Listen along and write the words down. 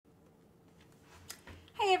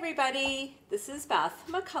Hi everybody, this is Beth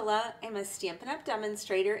McCullough. I'm a Stampin' Up!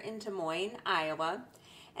 Demonstrator in Des Moines, Iowa.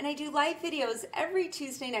 And I do live videos every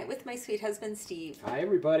Tuesday night with my sweet husband, Steve. Hi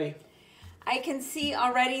everybody. I can see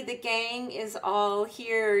already the gang is all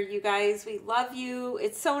here. You guys, we love you.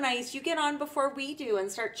 It's so nice. You get on before we do and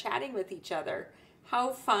start chatting with each other.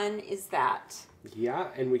 How fun is that? Yeah,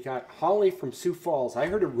 and we got Holly from Sioux Falls. I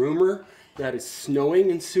heard a rumor that it's snowing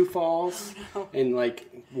in Sioux Falls in like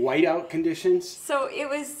whiteout conditions. So it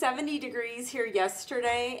was 70 degrees here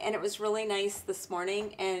yesterday and it was really nice this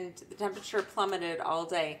morning and the temperature plummeted all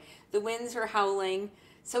day. The winds are howling.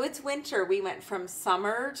 So it's winter. We went from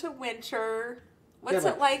summer to winter. What's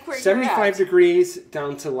it like where you're at? 75 degrees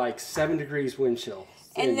down to like 7 degrees wind chill.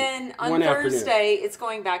 And then on Thursday, it's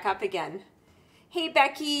going back up again. Hey,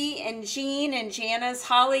 Becky and Jean and Janice,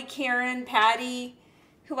 Holly, Karen, Patty.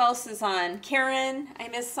 Who else is on? Karen, I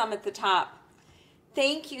missed some at the top.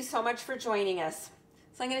 Thank you so much for joining us.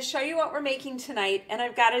 So I'm going to show you what we're making tonight. And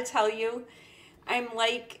I've got to tell you, I'm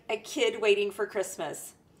like a kid waiting for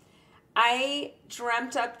Christmas. I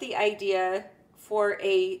dreamt up the idea for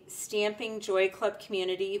a Stamping Joy Club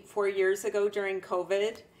community 4 years ago during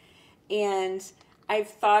COVID. And I've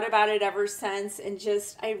thought about it ever since. And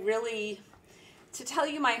just, I really, to tell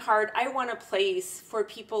you my heart, I want a place for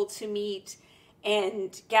people to meet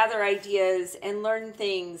and gather ideas and learn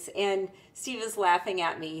things. And Steve is laughing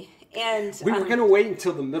at me. And we were going to wait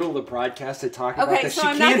until the middle of the broadcast to talk about this. So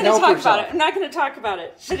I'm not going to talk about it. I'm not going to talk about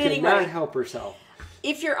it. She cannot help herself.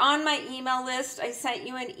 If you're on my email list, I sent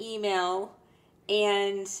you an email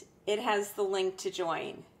and it has the link to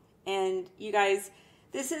join. And you guys,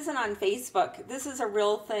 this isn't on Facebook. This is a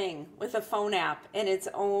real thing with a phone app and its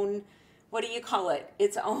own, what do you call it?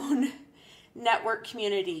 Its own network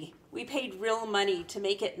community. We paid real money to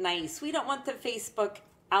make it nice. We don't want the Facebook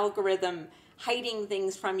algorithm hiding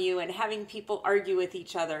things from you and having people argue with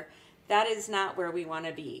each other. That is not where we want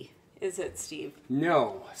to be, is it, Steve?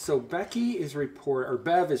 No. So Bev is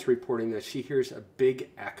reporting that she hears a big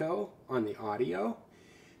echo on the audio.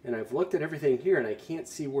 And I've looked at everything here and I can't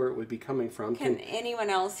see where it would be coming from. Can anyone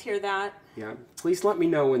else hear that? Yeah. Please let me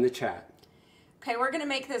know in the chat. Okay, we're going to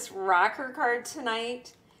make this rocker card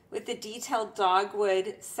tonight with the detailed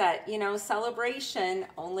dogwood set. You know, celebration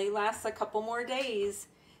only lasts a couple more days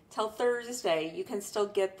till Thursday. You can still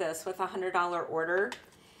get this with a $100 order.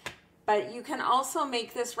 But you can also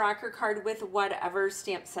make this rocker card with whatever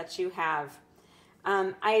stamp set you have.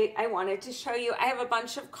 I wanted to show you, I have a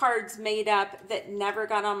bunch of cards made up that never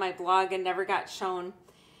got on my blog and never got shown.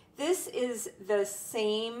 This is the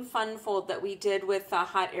same fun fold that we did with the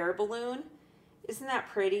hot air balloon. Isn't that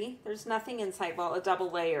pretty? There's nothing inside, well, a double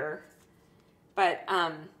layer. But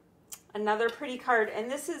another pretty card, and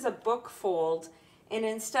this is a book fold. And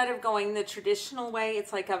instead of going the traditional way,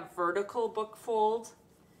 it's like a vertical book fold.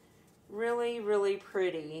 Really, really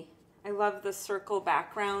pretty. I love the circle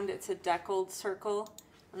background. It's a deckled circle.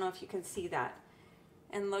 I don't know if you can see that.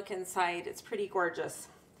 And look inside, it's pretty gorgeous.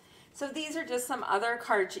 So these are just some other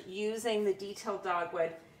cards using the detailed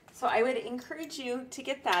dogwood. So I would encourage you to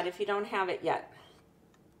get that if you don't have it yet.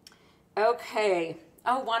 Okay.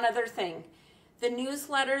 Oh, one other thing. The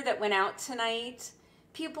newsletter that went out tonight,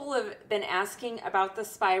 people have been asking about the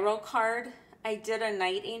spiral card. I did a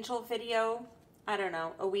Night Angel video, I don't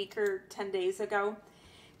know, a week or 10 days ago,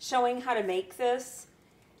 showing how to make this.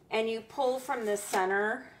 And you pull from the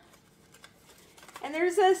center. And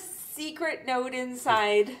there's a secret note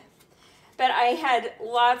inside. But I had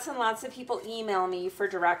lots and lots of people email me for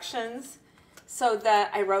directions. So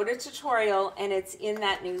that I wrote a tutorial and it's in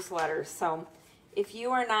that newsletter. So if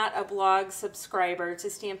you are not a blog subscriber to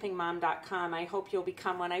stampingmom.com, I hope you'll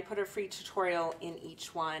become one. I put a free tutorial in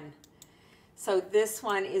each one. So this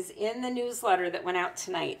one is in the newsletter that went out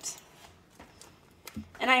tonight.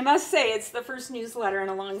 And I must say, it's the first newsletter in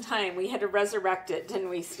a long time. We had to resurrect it, didn't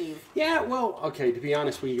we, Steve? Yeah, well, okay, to be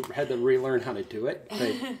honest, we had to relearn how to do it.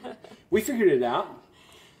 But we figured it out.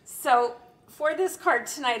 So for this card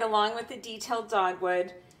tonight, along with the detailed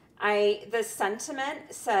dogwood, the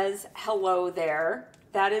sentiment says, hello there.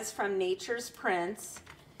 That is from Nature's Prints.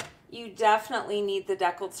 You definitely need the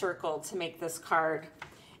deckled circle to make this card.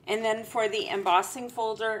 And then for the embossing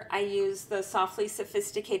folder, I use the Softly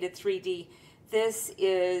Sophisticated 3D. This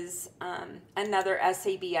is another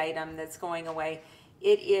SAB item that's going away.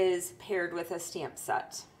 It is paired with a stamp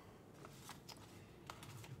set.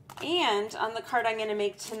 And on the card I'm going to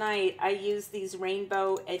make tonight, I use these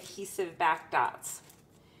rainbow adhesive back dots,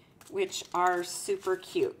 which are super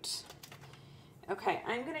cute. Okay,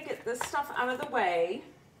 I'm going to get this stuff out of the way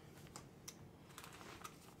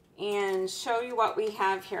and show you what we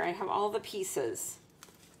have here. I have all the pieces.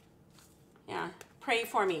 Yeah, Pray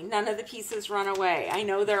for me. None of the pieces run away. I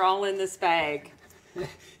know they're all in this bag.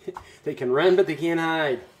 They can run, but they can't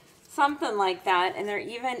hide. Something like that, and they're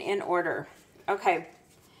even in order. Okay.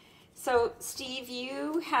 So, Steve,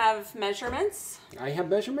 you have measurements. I have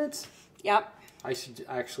measurements? Yep. I should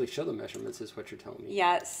actually show the measurements is what you're telling me.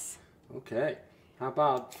 Yes. Okay. How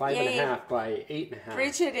about 5.5 by 8.5?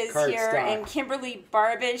 Bridget is Card here, stock. and Kimberly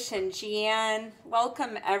Barbish and Jeanne.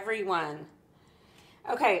 Welcome, everyone.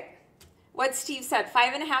 Okay. What Steve said,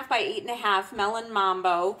 5.5 by 8.5 Melon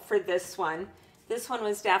Mambo for this one. This one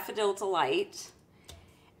was Daffodil Delight.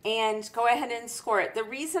 And go ahead and score it. The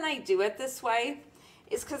reason I do it this way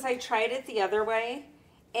is because I tried it the other way,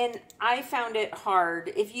 and I found it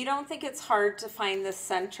hard. If you don't think it's hard to find the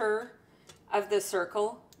center of the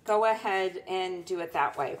circle, go ahead and do it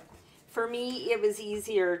that way. For me, it was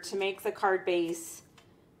easier to make the card base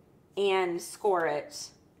and score it,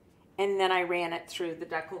 and then I ran it through the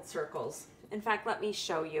deckled circles. In fact, let me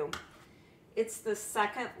show you. It's the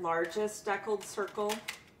second largest deckled circle.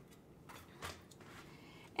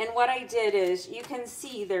 And what I did is, you can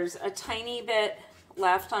see there's a tiny bit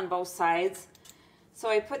left on both sides. So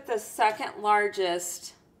I put the second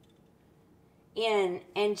largest in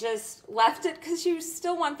and just left it because you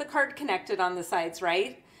still want the card connected on the sides,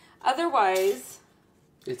 right? Otherwise,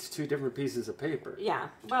 it's two different pieces of paper. Yeah,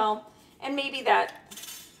 well, and maybe that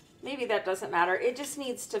doesn't matter. It just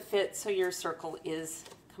needs to fit so your circle is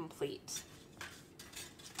complete.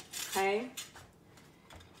 Okay?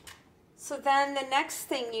 So then the next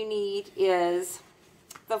thing you need is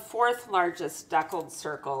the fourth largest deckled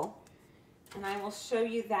circle. And I will show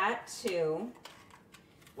you that too.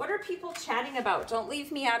 What are people chatting about? Don't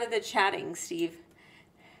leave me out of the chatting, Steve.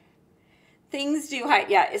 Things do hide,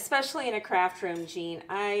 yeah, especially in a craft room, Jean.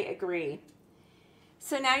 I agree.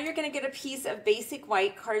 So now you're going to get a piece of basic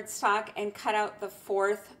white cardstock and cut out the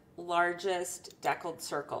fourth largest deckled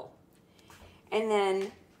circle. And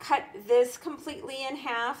then cut this completely in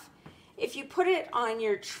half. If you put it on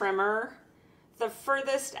your trimmer, the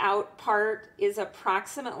furthest out part is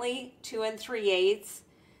approximately 2 3/8,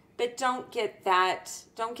 but don't get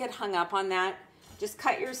hung up on that. Just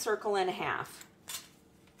cut your circle in half.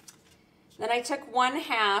 Then I took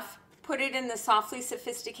 1/2, put it in the softly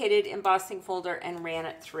sophisticated embossing folder and ran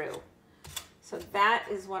it through. So that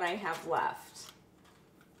is what I have left,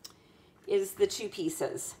 is the two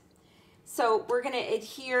pieces. So we're going to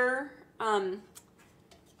adhere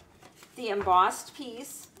the embossed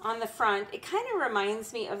piece on the front. It kind of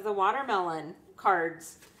reminds me of the watermelon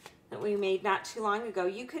cards that we made not too long ago.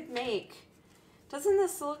 You could make, doesn't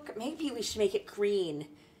this look, maybe we should make it green.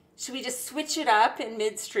 Should we just switch it up in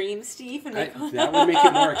midstream, Steve? And that would make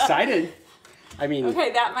it more excited. I mean,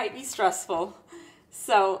 okay, that might be stressful.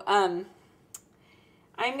 So I'm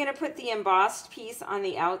going to put the embossed piece on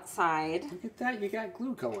the outside. Look at that, you got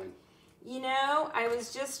glue going. You know, I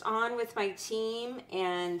was just on with my team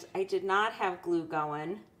and I did not have glue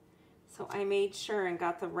going. So I made sure and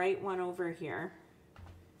got the right one over here.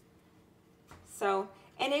 So,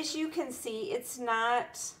 and as you can see, it's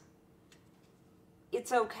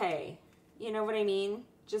okay. You know what I mean?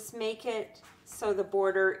 Just make it so the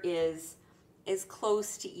border is as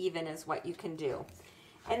close to even as what you can do.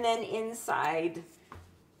 And then inside,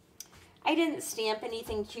 I didn't stamp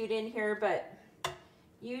anything cute in here, but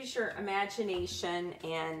use your imagination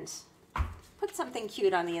and put something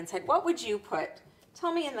cute on the inside. What would you put?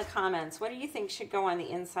 Tell me in the comments. What do you think should go on the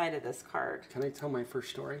inside of this card? Can I tell my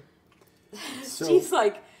first story? She's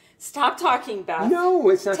like, stop talking, Beth. No,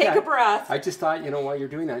 it's not that. Take a breath. I just thought, while you're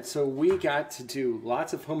doing that. So we got to do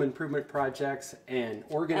lots of home improvement projects and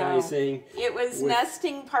organizing. Oh, it was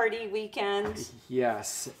nesting party weekend.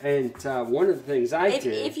 Yes. And one of the things I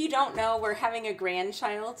did. If you don't know, we're having a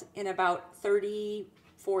grandchild in about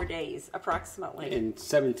 34 days, approximately. In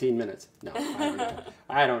 17 minutes. No, I don't know.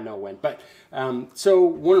 I don't know when. But so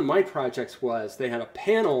one of my projects was they had a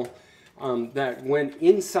panel that went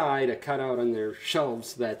inside a cutout on their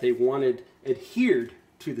shelves that they wanted adhered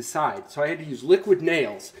to the side. So I had to use liquid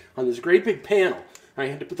nails on this great big panel. I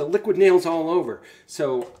had to put the liquid nails all over.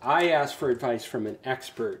 So I asked for advice from an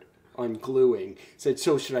expert on gluing. Said,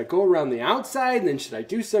 so should I go around the outside and then should I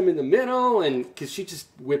do some in the middle? And because she just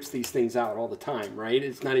whips these things out all the time, right?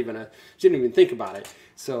 It's not even she didn't even think about it.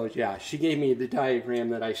 So yeah, she gave me the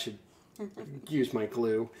diagram that I should use my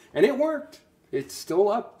glue. And it worked. It's still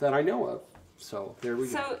up that I know of. So there we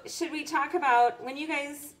go. So should we talk about, when you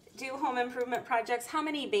guys do home improvement projects, how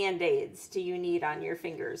many Band-Aids do you need on your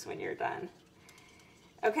fingers when you're done?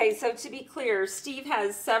 Okay, so to be clear, Steve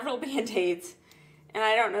has several Band-Aids, and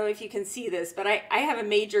I don't know if you can see this, but I have a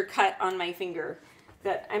major cut on my finger.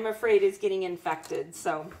 that I'm afraid is getting infected.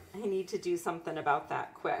 So I need to do something about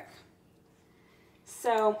that quick.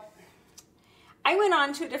 So I went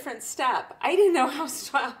on to a different step. I didn't know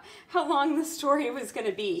how long the story was going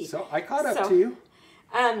to be. So I caught up to you.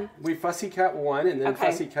 We fussy cut one and then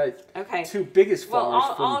fussy cut two biggest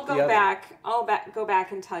flowers I'll go back. I'll go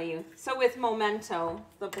back and tell you. So with Memento,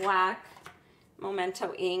 the black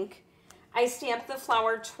Memento ink, I stamped the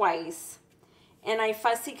flower twice, and I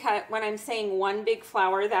fussy cut. When I'm saying one big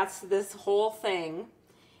flower, that's this whole thing,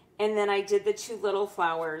 and then I did the two little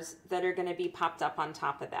flowers that are going to be popped up on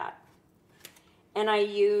top of that. And I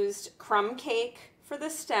used crumb cake for the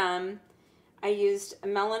stem. I used a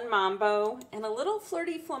melon mambo and a little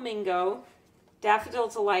flirty flamingo, daffodil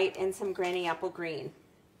delight, and some granny apple green.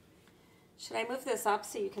 Should I move this up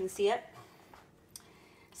so you can see it?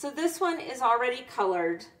 So this one is already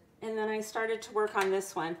colored, and then I started to work on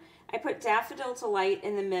this one. I put daffodil delight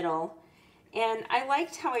in the middle, and I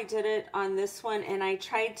liked how I did it on this one, and I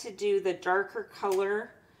tried to do the darker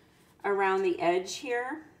color around the edge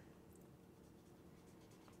here.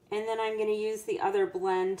 And then I'm going to use the other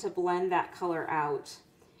blend to blend that color out.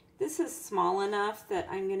 This is small enough that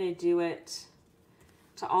I'm going to do it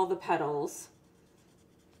to all the petals.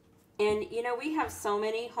 And you know, we have so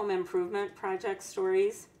many home improvement project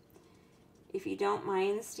stories. If you don't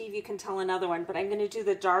mind, Steve, you can tell another one, but I'm going to do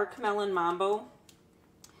the dark melon mambo.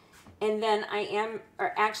 And then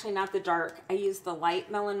or actually not the dark, I use the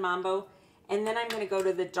light melon mambo. And then I'm going to go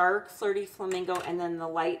to the dark flirty flamingo and then the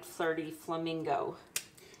light flirty flamingo.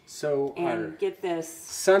 So and get this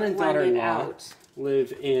son and daughter-in-law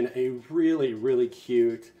live in a really, really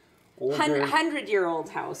cute older 100-year-old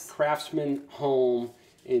house, craftsman home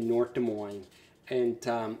in North Des Moines. And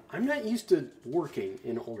I'm not used to working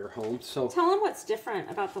in older homes, so tell them what's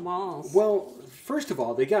different about the walls. Well, first of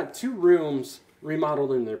all, they got 2 rooms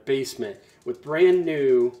remodeled in their basement with brand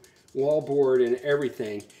new wallboard and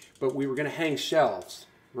everything, but we were going to hang shelves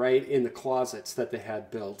right in the closets that they had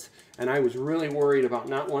built, and I was really worried about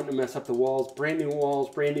not wanting to mess up the walls. Brand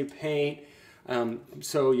new paint.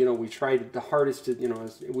 So you know, we tried the hardest to, you know,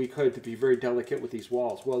 as we could to be very delicate with these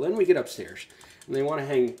walls. Well, then we get upstairs and they want to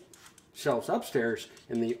hang shelves upstairs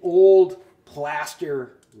in the old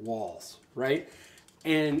plaster walls, right?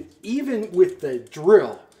 And even with the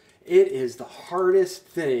drill, it is the hardest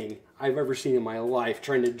thing I've ever seen in my life,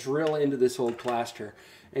 trying to drill into this old plaster.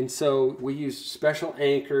 And so we used special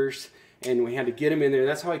anchors, and we had to get them in there.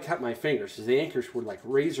 That's how I cut my fingers, because the anchors were like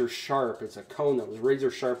razor sharp. It's a cone that was razor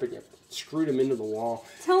sharp, and you screwed them into the wall.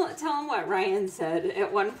 Tell them what Ryan said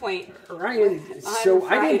at one point. Ryan, so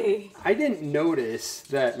I didn't notice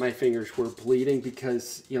that my fingers were bleeding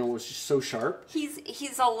because, you know, it was just so sharp.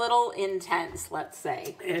 He's a little intense, let's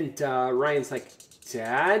say. And Ryan's like,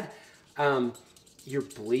 Dad, you're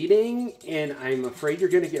bleeding, and I'm afraid you're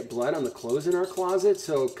going to get blood on the clothes in our closet,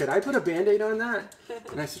 so could I put a Band-Aid on that?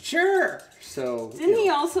 And I said, sure. So Didn't he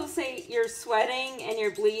also say, you're sweating and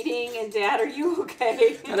you're bleeding, and Dad, are you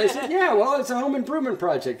okay? And I said, yeah, well, it's a home improvement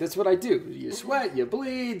project. That's what I do. You sweat, you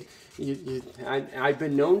bleed. I've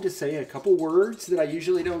been known to say a couple words that I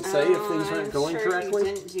usually don't say if things aren't going correctly.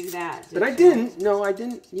 You didn't do that, But I didn't. No, I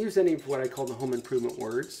didn't use any of what I call the home improvement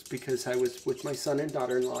words because I was with my son and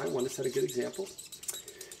daughter-in-law. I want to set a good example.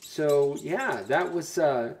 So yeah, that was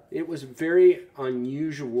it was very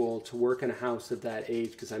unusual to work in a house of that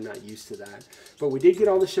age because I'm not used to that. But we did get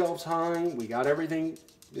all the shelves hung. We got everything.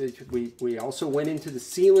 We also went into the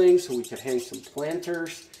ceiling so we could hang some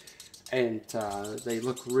planters, and they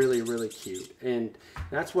look really, really cute. And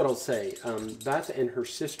that's what I'll say. Beth and her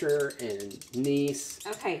sister and niece.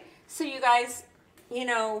 Okay, so you guys, you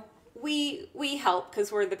know, we help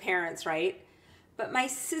because we're the parents, right? But my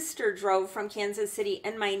sister drove from Kansas City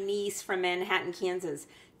and my niece from Manhattan, Kansas.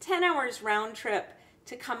 10 hours round trip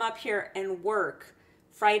to come up here and work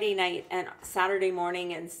Friday night and Saturday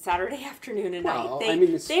morning and Saturday afternoon and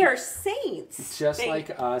night. They are saints. Just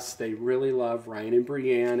like us, they really love Ryan and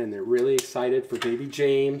Brianne, and they're really excited for baby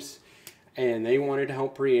James. And they wanted to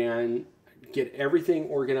help Brianne get everything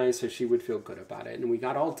organized so she would feel good about it. And we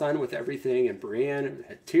got all done with everything, and Brianne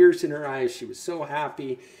had tears in her eyes. She was so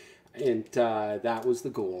happy. And that was the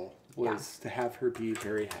goal, was to have her be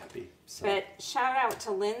very happy. So. But shout out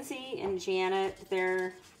to Lindsay and Janet.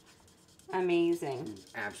 They're amazing.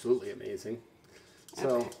 Absolutely amazing.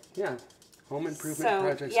 So, yeah, home improvement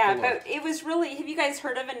projects. Yeah, but it was really, have you guys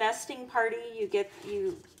heard of a nesting party?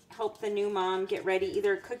 You help the new mom get ready,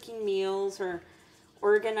 either cooking meals or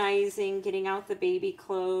organizing, getting out the baby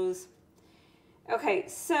clothes. Okay,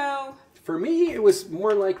 so. For me, it was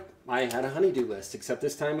more like I had a honey-do list, except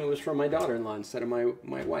this time it was from my daughter-in-law instead of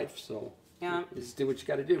my wife. So yeah, just do what you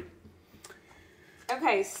got to do.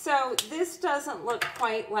 Okay, so this doesn't look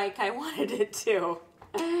quite like I wanted it to.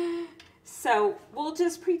 So we'll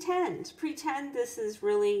just pretend this is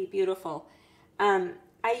really beautiful.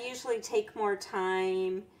 I usually take more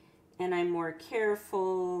time and I'm more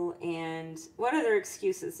careful. And what other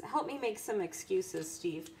excuses? Help me make some excuses,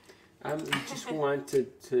 Steve. We just want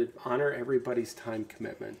to honor everybody's time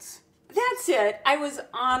commitments. That's it. I was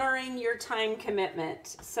honoring your time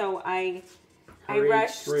commitment. So I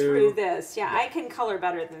rushed through this. Yeah, I can color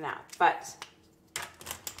better than that. But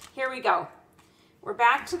here we go. We're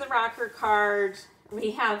back to the rocker card.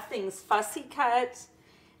 We have things fussy cut,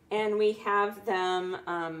 and we have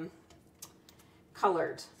them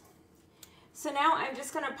colored. So now I'm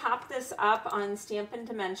just going to pop this up on Stampin'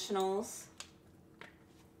 Dimensionals.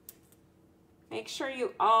 Make sure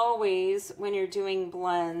you always, when you're doing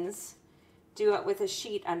blends, do it with a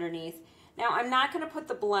sheet underneath. Now I'm not going to put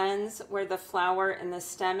the blends where the flower and the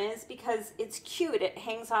stem is because it's cute. It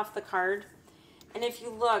hangs off the card. And if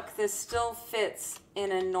you look, this still fits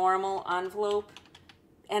in a normal envelope,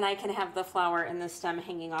 and I can have the flower and the stem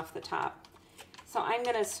hanging off the top. So I'm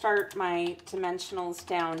going to start my dimensionals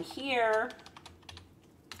down here.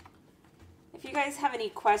 If you guys have any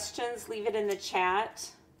questions, leave it in the chat.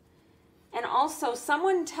 And also,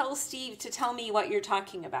 someone tell Steve to tell me what you're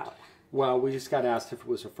talking about. Well, we just got asked if it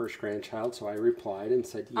was a first grandchild, so I replied and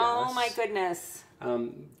said yes. Oh my goodness.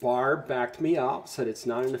 Barb backed me up, said it's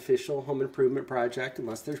not an official home improvement project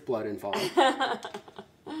unless there's blood involved.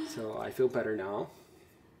 So I feel better now.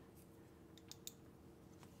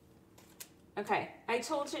 Okay, I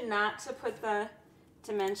told you not to put the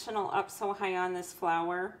dimensional up so high on this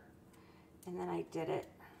flower, and then I did it.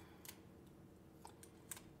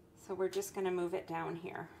 So we're just going to move it down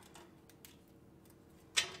here.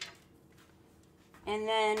 And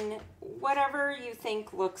then whatever you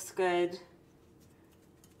think looks good,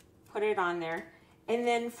 put it on there. And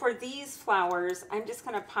then for these flowers, I'm just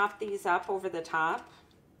going to pop these up over the top.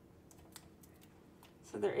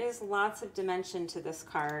 So there is lots of dimension to this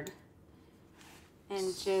card.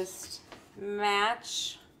 And just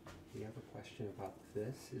match. We have a question about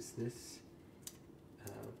this. Is this...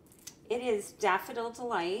 It is Daffodil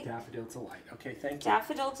Delight. Daffodil Delight. Okay, thank you.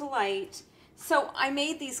 Daffodil Delight. So I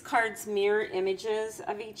made these cards mirror images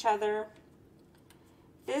of each other.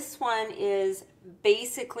 This one is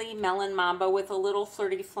basically Melon Mambo with a little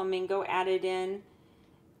flirty flamingo added in,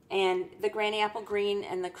 and the Granny Apple Green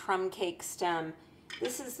and the Crumb Cake stem.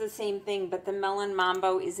 This is the same thing, but the Melon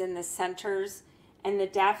Mambo is in the centers, and the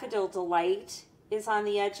Daffodil Delight is on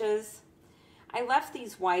the edges. I left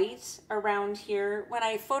these white around here. When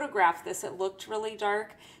I photographed this, it looked really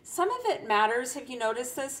dark. Some of it matters. Have you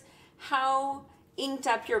noticed this? How inked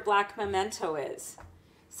up your black memento is.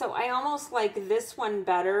 So I almost like this one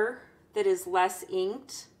better that is less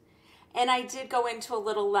inked. And I did go into a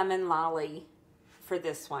little lemon lolly for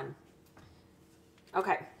this one.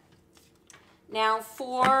 Okay. Now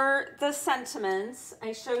for the sentiments,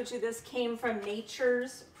 I showed you this came from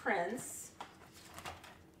Nature's Prince.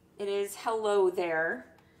 It is Hello There.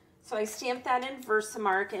 So I stamped that in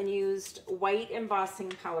Versamark and used white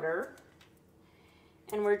embossing powder.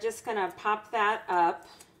 And we're just going to pop that up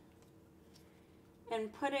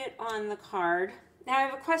and put it on the card. Now I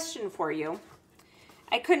have a question for you.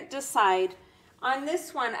 I couldn't decide. On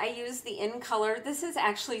this one, I used the in color. This is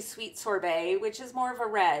actually Sweet Sorbet, which is more of a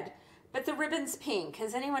red, but the ribbon's pink.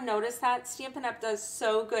 Has anyone noticed that? Stampin' Up! Does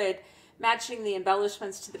so good matching the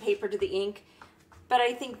embellishments to the paper to the ink, but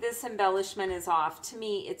I think this embellishment is off. To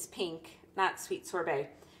me, it's pink, not Sweet Sorbet.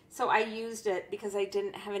 So I used it because I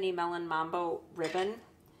didn't have any Melon Mambo ribbon.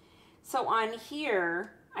 So on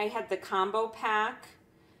here, I had the combo pack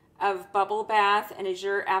of Bubble Bath and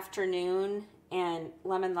Azure Afternoon and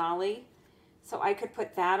Lemon Lolly. So I could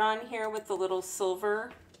put that on here with the little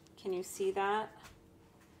silver. Can you see that?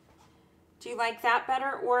 Do you like that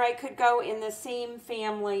better? Or I could go in the same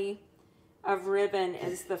family of ribbon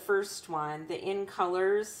as the first one, the in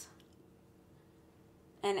colors,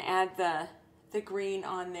 and add the green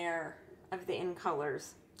on there of the in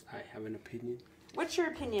colors. I have an opinion. What's your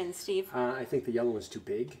opinion, Steve? I think the yellow one's too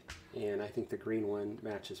big, and I think the green one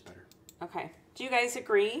matches better. Okay. Do you guys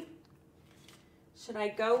agree? Should I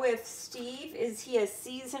go with Steve? Is he a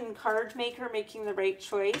seasoned card maker making the right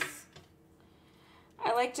choice?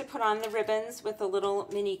 I like to put on the ribbons with a little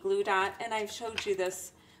mini glue dot, and I've showed you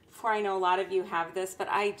this before. I know a lot of you have this, but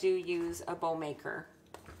I do use a bow maker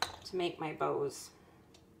to make my bows.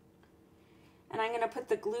 And I'm going to put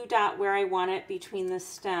the glue dot where I want it between the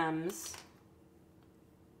stems.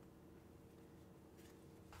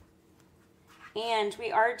 And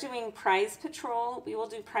we are doing Prize Patrol. We will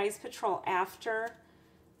do Prize Patrol after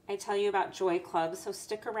I tell you about Joy Club, so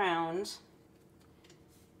stick around.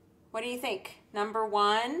 What do you think? Number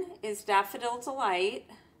 1 is Daffodil Delight.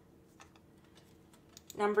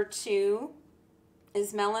 Number 2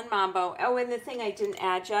 is Melon Mambo. Oh, and the thing I didn't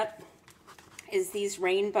add yet is these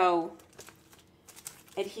rainbow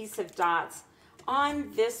adhesive dots.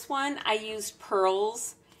 On this one, I used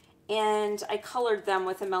pearls, and I colored them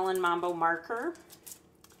with a Melon Mambo marker.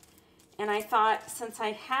 And I thought, since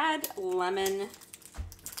I had lemon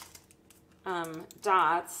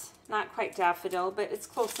dots, not quite daffodil, but it's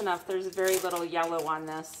close enough. There's very little yellow on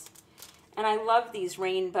this. And I love these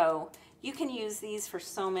rainbow. You can use these for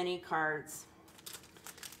so many cards.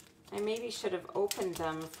 I maybe should have opened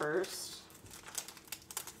them first.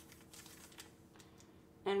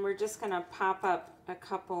 And we're just going to pop up a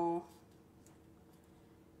couple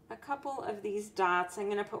of these dots. I'm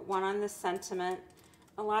going to put one on the sentiment.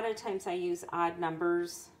 A lot of times I use odd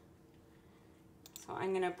numbers. So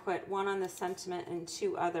I'm going to put one on the sentiment and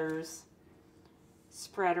 2 others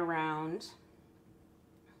spread around.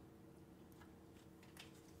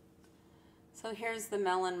 So here's the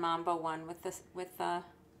Melon Mambo one with the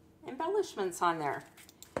embellishments on there.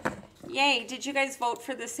 Yay, did you guys vote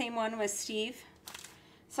for the same one with Steve?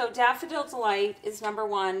 So Daffodil Delight is number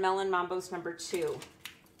 1, Melon Mambo's number 2.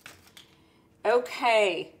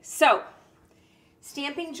 Okay, so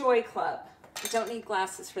Stamping Joy Club. I don't need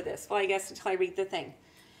glasses for this. Well, I guess until I read the thing.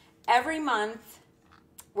 Every month,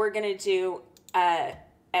 we're going to do a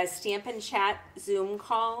Stampin' Chat Zoom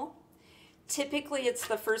call. Typically, it's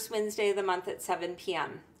the first Wednesday of the month at 7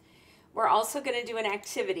 p.m. We're also going to do an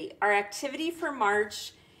activity. Our activity for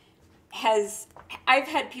March I've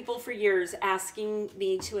had people for years asking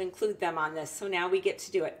me to include them on this, so now we get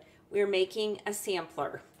to do it. We're making a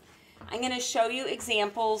sampler. I'm going to show you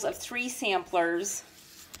examples of 3 samplers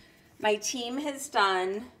my team has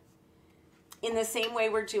done in the same way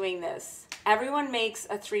we're doing this. Everyone makes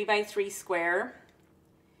a 3x3 square,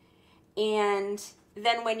 and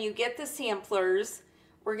then when you get the samplers,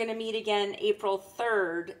 we're going to meet again April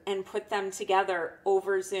 3rd and put them together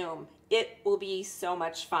over Zoom. It will be so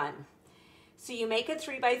much fun. So you make a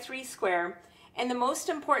 3x3 square, and the most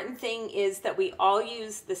important thing is that we all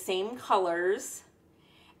use the same colors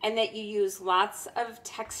and that you use lots of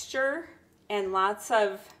texture and lots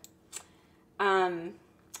of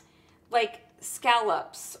like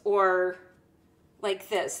scallops or like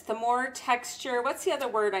this. The more texture, what's the other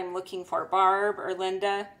word I'm looking for, Barb or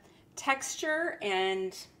Linda? Texture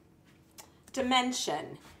and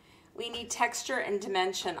dimension. We need texture and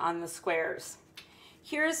dimension on the squares.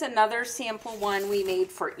 Here's another sample one we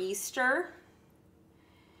made for Easter.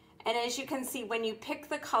 And as you can see, when you pick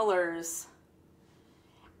the colors,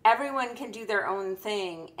 everyone can do their own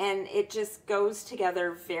thing, and it just goes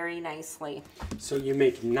together very nicely. So you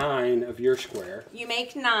make 9 of your square. You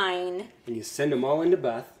make 9. And you send them all into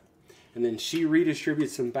Beth, and then she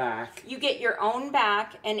redistributes them back. You get your own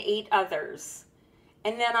back and 8 others.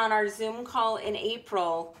 And then on our Zoom call in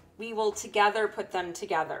April, we will together put them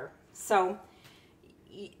together. So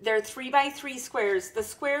they're 3x3 squares. The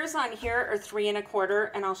squares on here are 3 1/4,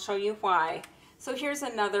 and I'll show you why. So here's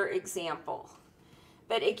another example.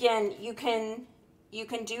 But again, you can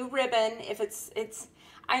do ribbon if it's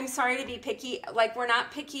I'm sorry to be picky. Like, we're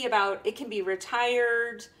not picky about, it can be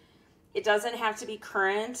retired. It doesn't have to be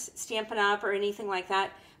current, Stampin' Up! Or anything like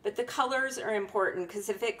that. But the colors are important, because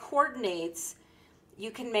if it coordinates,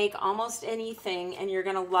 you can make almost anything and you're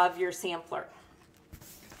gonna love your sampler.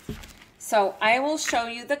 So I will show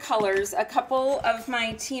you the colors. A couple of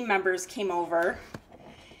my team members came over,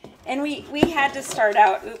 and we had to start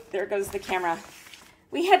out, oop, there goes the camera.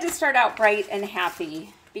 We had to start out bright and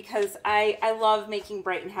happy because I love making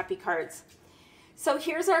bright and happy cards. So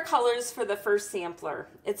here's our colors for the first sampler.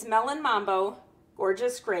 It's Melon Mambo,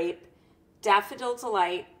 Gorgeous Grape, Daffodil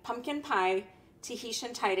Delight, Pumpkin Pie,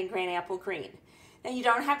 Tahitian Tide, and Grand Apple Green. Now you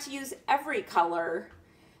don't have to use every color,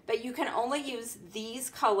 but you can only use these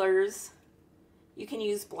colors. You can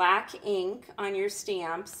use black ink on your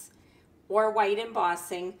stamps or white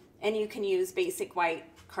embossing, and you can use basic white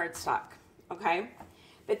cardstock, okay?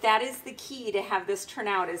 But that is the key to have this turn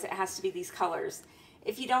out, is it has to be these colors.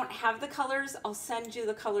 If you don't have the colors, I'll send you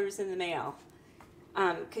the colors in the mail,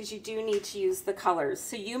 because you do need to use the colors.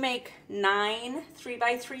 So you make 9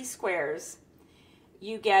 3x3 squares,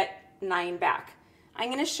 you get 9 back. I'm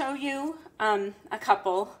going to show you a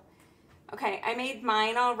couple. Okay, I made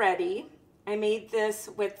mine already. I made this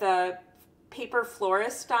with the paper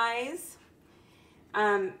florist dies.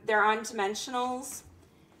 They're on dimensionals.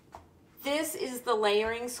 This is the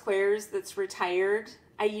layering squares that's retired.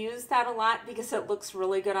 I use that a lot because it looks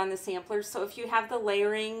really good on the samplers. So if you have the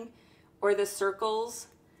layering or the circles,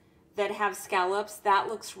 that have scallops. That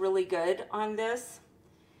looks really good on this.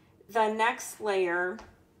 The next layer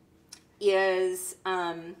is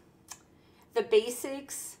the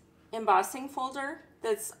Basics embossing folder.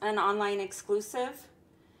 That's an online exclusive.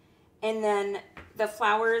 And then the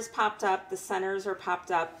flowers popped up, the centers are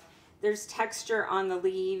popped up. There's texture on the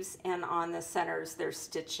leaves, and on the centers there's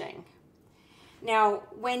stitching. Now,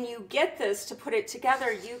 when you get this to put it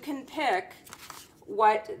together, you can pick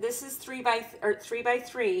what, this is 3 by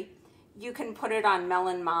 3. You can put it on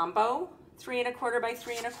Melon Mambo, 3 1/4 by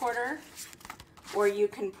 3 1/4, or you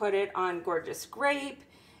can put it on Gorgeous Grape.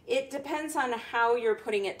 It depends on how you're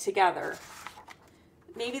putting it together.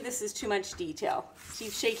 Maybe this is too much detail.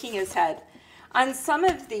 Steve's shaking his head. On some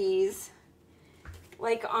of these,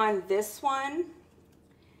 like on this one,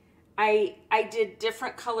 I did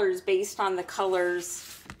different colors based on the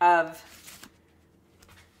colors of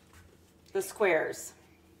the squares.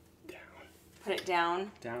 Down. Put it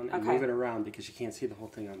down. Down and move it around because you can't see the whole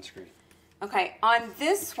thing on the screen. Okay, on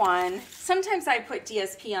this one, sometimes I put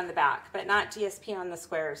DSP on the back, but not DSP on the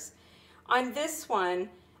squares. On this one,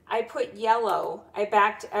 I put yellow. I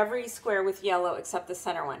backed every square with yellow except the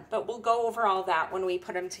center one, but we'll go over all that when we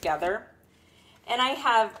put them together. And I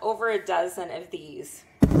have over a dozen of these.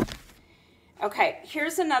 Okay,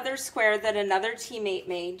 here's another square that another teammate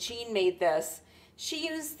made. Jean made this. She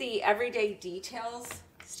used the Everyday Details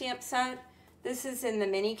stamp set. This is in the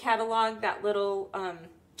mini catalog, that little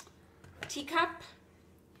teacup.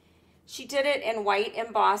 She did it in white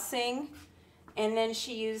embossing, and then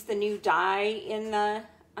she used the new die in the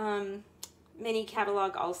mini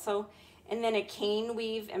catalog also, and then a cane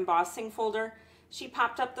weave embossing folder. She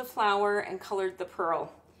popped up the flower and colored the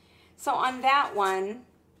pearl. So on that one,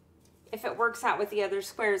 if it works out with the other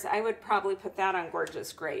squares, I would probably put that on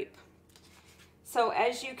Gorgeous Grape. So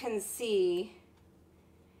as you can see,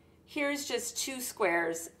 here's just 2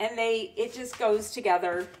 squares, and it just goes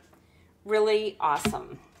together really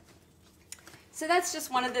awesome. So that's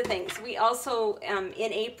just one of the things. We also, in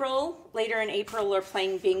April, later in April, we're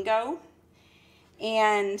playing bingo.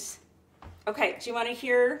 And, okay, do you want to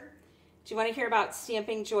hear about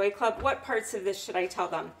Stamping Joy Club? What parts of this should I tell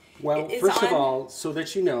them? Well, first of all, so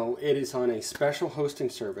that you know, it is on a special hosting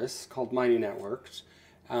service called Mighty Networks.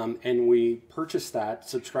 And we purchased that,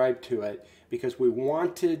 subscribed to it, because we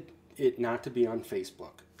wanted it not to be on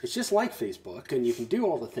Facebook. It's just like Facebook, and you can do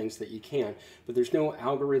all the things that you can, but there's no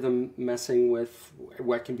algorithm messing with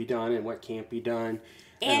what can be done and what can't be done.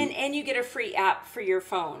 And you get a free app for your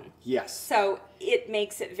phone. Yes. So it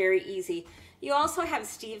makes it very easy. You also have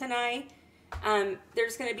Steve and I.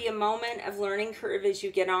 There's going to be a moment of learning curve as you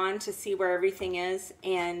get on to see where everything is,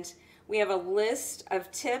 and we have a list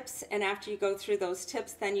of tips, and after you go through those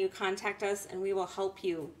tips, then you contact us and we will help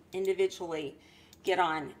you individually get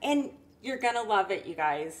on. And you're going to love it, you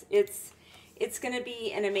guys. It's going to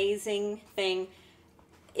be an amazing thing.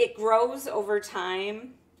 It grows over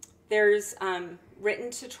time. There's written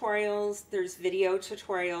tutorials, there's video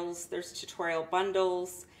tutorials, there's tutorial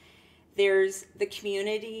bundles, there's the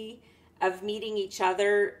community of meeting each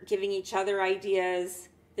other, giving each other ideas,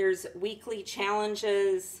 there's weekly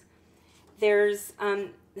challenges, there's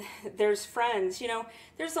friends. You know,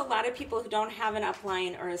 there's a lot of people who don't have an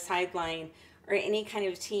upline or a sideline or any kind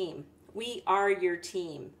of team. We are your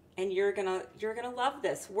team, and you're gonna love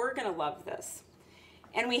this. We're gonna love this,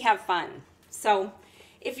 and we have fun. So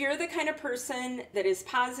if you're the kind of person that is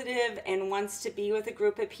positive and wants to be with a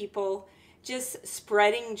group of people, just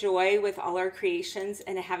spreading joy with all our creations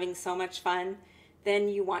and having so much fun, then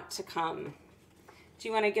you want to come. Do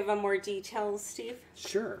you want to give them more details, Steve?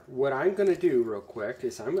 Sure. What I'm going to do real quick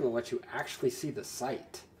is I'm going to let you actually see the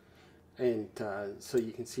site, and so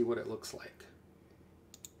you can see what it looks like.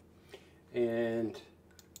 And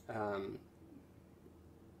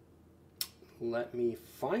let me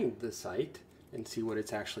find the site and see what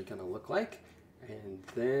it's actually going to look like, and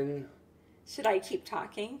then... Should I keep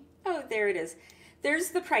talking? Oh, there it is.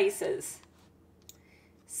 There's the prices.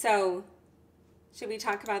 So, should we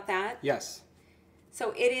talk about that? Yes.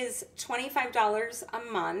 So it is $25 a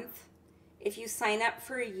month. If you sign up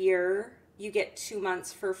for a year, you get 2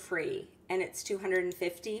 months for free, and it's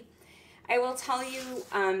 $250. I will tell you,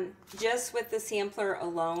 just with the sampler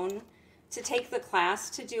alone, to take the class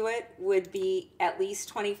to do it would be at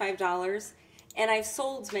least $25. And I've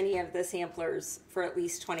sold many of the samplers for at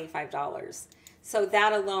least $25. So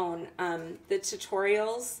that alone, the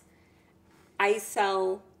tutorials, I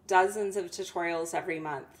sell dozens of tutorials every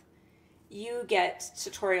month. You get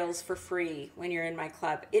tutorials for free when you're in my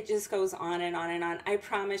club. It just goes on and on and on. I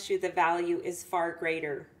promise you the value is far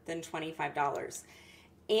greater than $25.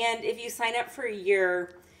 And if you sign up for a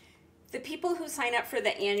year, The people who sign up for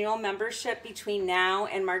the annual membership between now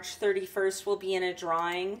and March 31st will be in a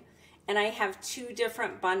drawing. And I have 2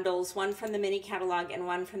 different bundles, one from the mini catalog and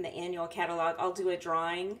one from the annual catalog. I'll do a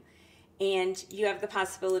drawing, and you have the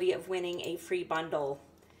possibility of winning a free bundle.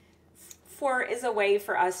 Is a way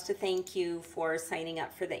for us to thank you for signing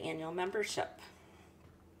up for the annual membership.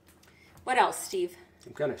 What else, Steve?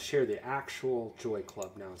 I'm going to share the actual Joy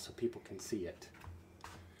Club now so people can see it.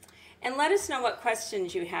 And let us know what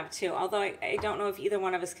questions you have too, although I don't know if either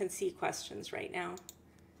one of us can see questions right now.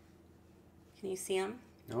 Can you see them?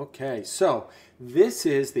 Okay, so this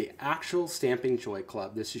is the actual Stamping Joy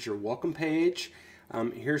Club. This is your welcome page.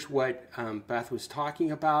 Here's what Beth was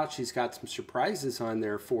talking about. She's got some surprises on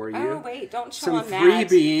there for you. Oh, wait, don't show some them that.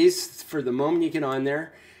 freebies for the moment you get on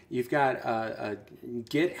there. You've got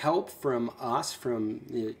get help from us.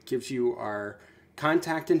 It gives you our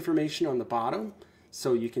contact information on the bottom,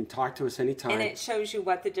 so you can talk to us anytime. And it shows you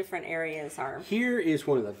what the different areas are. Here is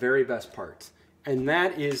one of the very best parts, and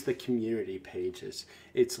that is the community pages.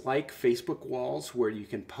 It's like Facebook walls where you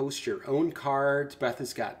can post your own cards. Beth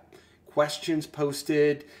has got questions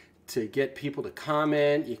posted to get people to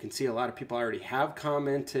comment. You can see a lot of people already have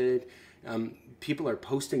commented. People are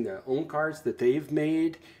posting their own cards that they've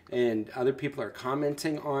made, and other people are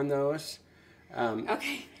commenting on those.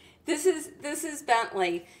 Okay, this is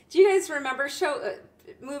Bentley. Do you guys remember?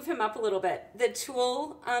 Move him up a little bit. The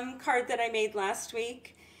tool card that I made last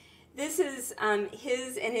week. This is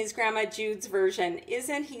his and his grandma Jude's version.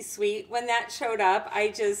 Isn't he sweet? When that showed up,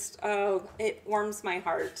 it warms my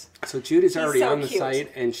heart. So Jude is already on the cute.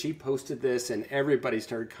 site, and she posted this, and everybody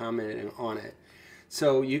started commenting on it.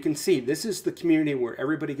 So you can see this is the community where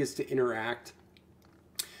everybody gets to interact.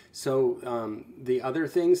 So the other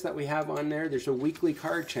things that we have on there, there's a weekly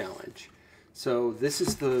card challenge. So this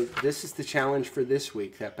is the challenge for this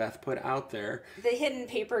week that Beth put out there. The hidden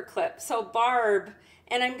paper clip. So Barb.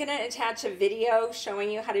 And I'm going to attach a video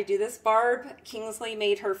showing you how to do this. Barb Kingsley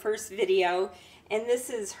made her first video, and this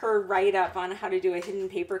is her write-up on how to do a hidden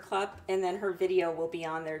paper clip, and then her video will be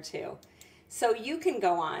on there too. So you can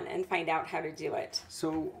go on and find out how to do it.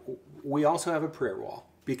 So we also have a prayer wall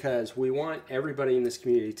because we want everybody in this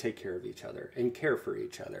community to take care of each other and care for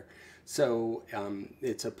each other. So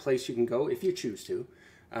it's a place you can go if you choose to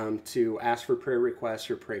ask for prayer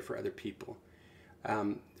requests or pray for other people.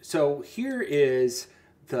 So here is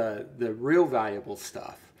the real valuable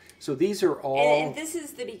stuff. So these are all... And this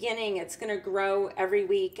is the beginning. It's going to grow every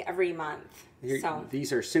week, every month.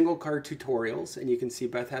 These are single card tutorials, and you can see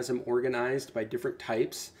Beth has them organized by different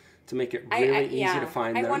types to make it really easy to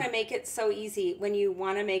find them. I want to make it so easy. When you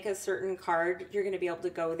want to make a certain card, you're going to be able to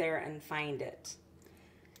go there and find it.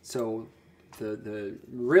 So the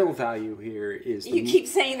real value here is you keep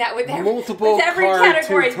saying that with every card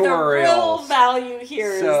category. Tutorials. The real value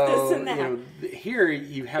here is this and that. You know, here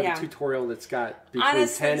you have a tutorial that's got between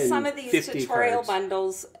honestly 10 and 50 some of these tutorial cards.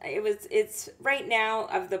 bundles, it's right now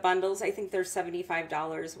of the bundles. I think there's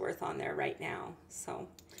 $75 worth on there right now. So.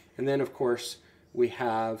 And then of course we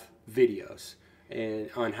have videos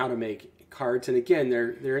and on how to make cards, and again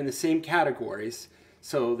they're in the same categories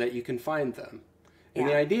so that you can find them. And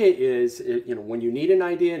the idea is, when you need an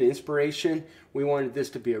idea and inspiration, we wanted this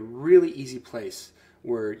to be a really easy place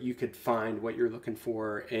where you could find what you're looking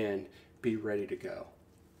for and be ready to go.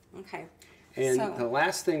 Okay. And the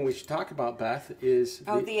last thing we should talk about, Beth, is...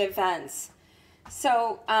 the events.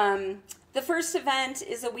 So the first event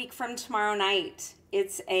is a week from tomorrow night.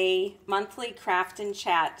 It's a monthly craft and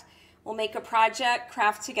chat. We'll make a project,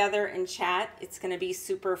 craft together, and chat. It's going to be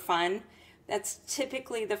super fun. That's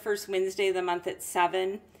typically the first Wednesday of the month at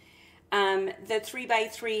 7. The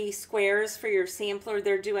 3x3 squares for your sampler,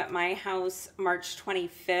 they're due at my house March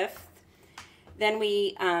 25th. Then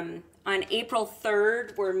we, on April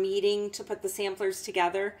 3rd, we're meeting to put the samplers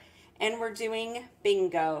together. And we're doing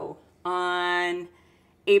bingo on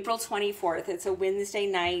April 24th. It's a Wednesday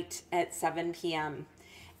night at 7 p.m.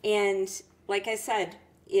 And like I said,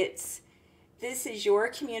 this is your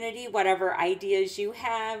community. Whatever ideas you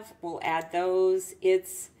have, we'll add those.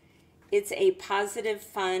 It's a positive,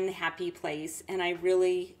 fun, happy place, and I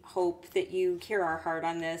really hope that you hear our heart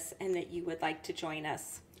on this and that you would like to join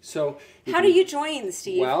us. So how do you join,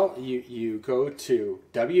 Steve? Well, you go to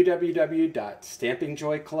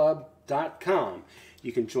www.stampingjoyclub.com.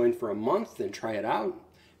 You can join for a month and try it out,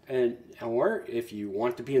 or if you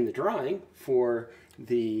want to be in the drawing for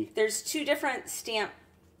There's 2 different stamp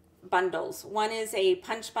bundles. One is a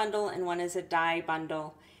punch bundle and one is a die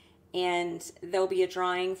bundle, and there'll be a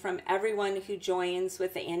drawing from everyone who joins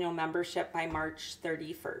with the annual membership by March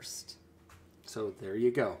 31st. So there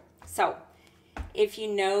you go. So If you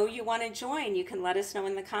know you want to join, you can let us know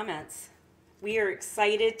in the comments. We are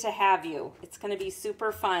excited to have you. It's going to be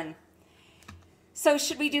super fun. So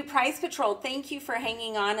should we do prize patrol? Thank you for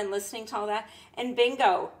hanging on and listening to all that. And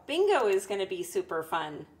bingo. Bingo is going to be super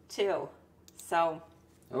fun too. So.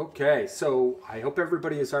 Okay, so I hope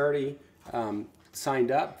everybody has already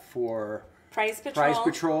signed up for Prize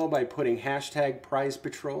Patrol by putting hashtag Prize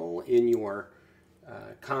Patrol in your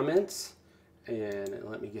comments. And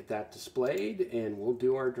let me get that displayed, and we'll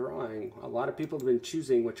do our drawing. A lot of people have been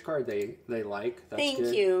choosing which card they like. That's Thank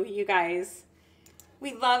good. you guys.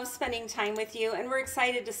 We love spending time with you, and we're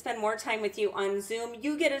excited to spend more time with you on Zoom.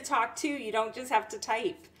 You get to talk too. You don't just have to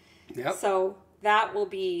type. Yep. So that will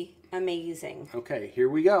be amazing. Okay, here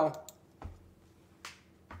we go.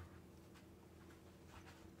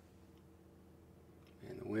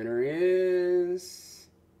 And the winner is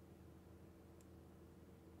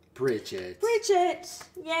Bridget. Bridget!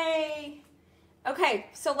 Yay! Okay,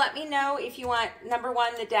 so let me know if you want number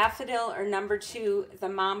 1, the daffodil, or number 2, the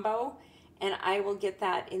mambo, and I will get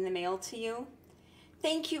that in the mail to you.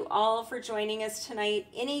 Thank you all for joining us tonight.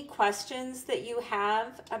 Any questions that you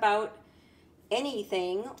have about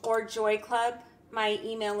anything or Joy Club, my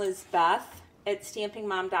email is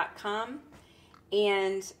beth@stampingmom.com.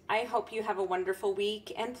 And I hope you have a wonderful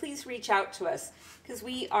week. And please reach out to us because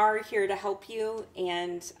we are here to help you.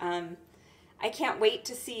 And I can't wait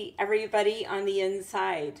to see everybody on the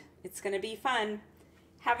inside. It's going to be fun.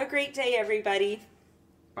 Have a great day, everybody.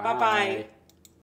 Bye-bye.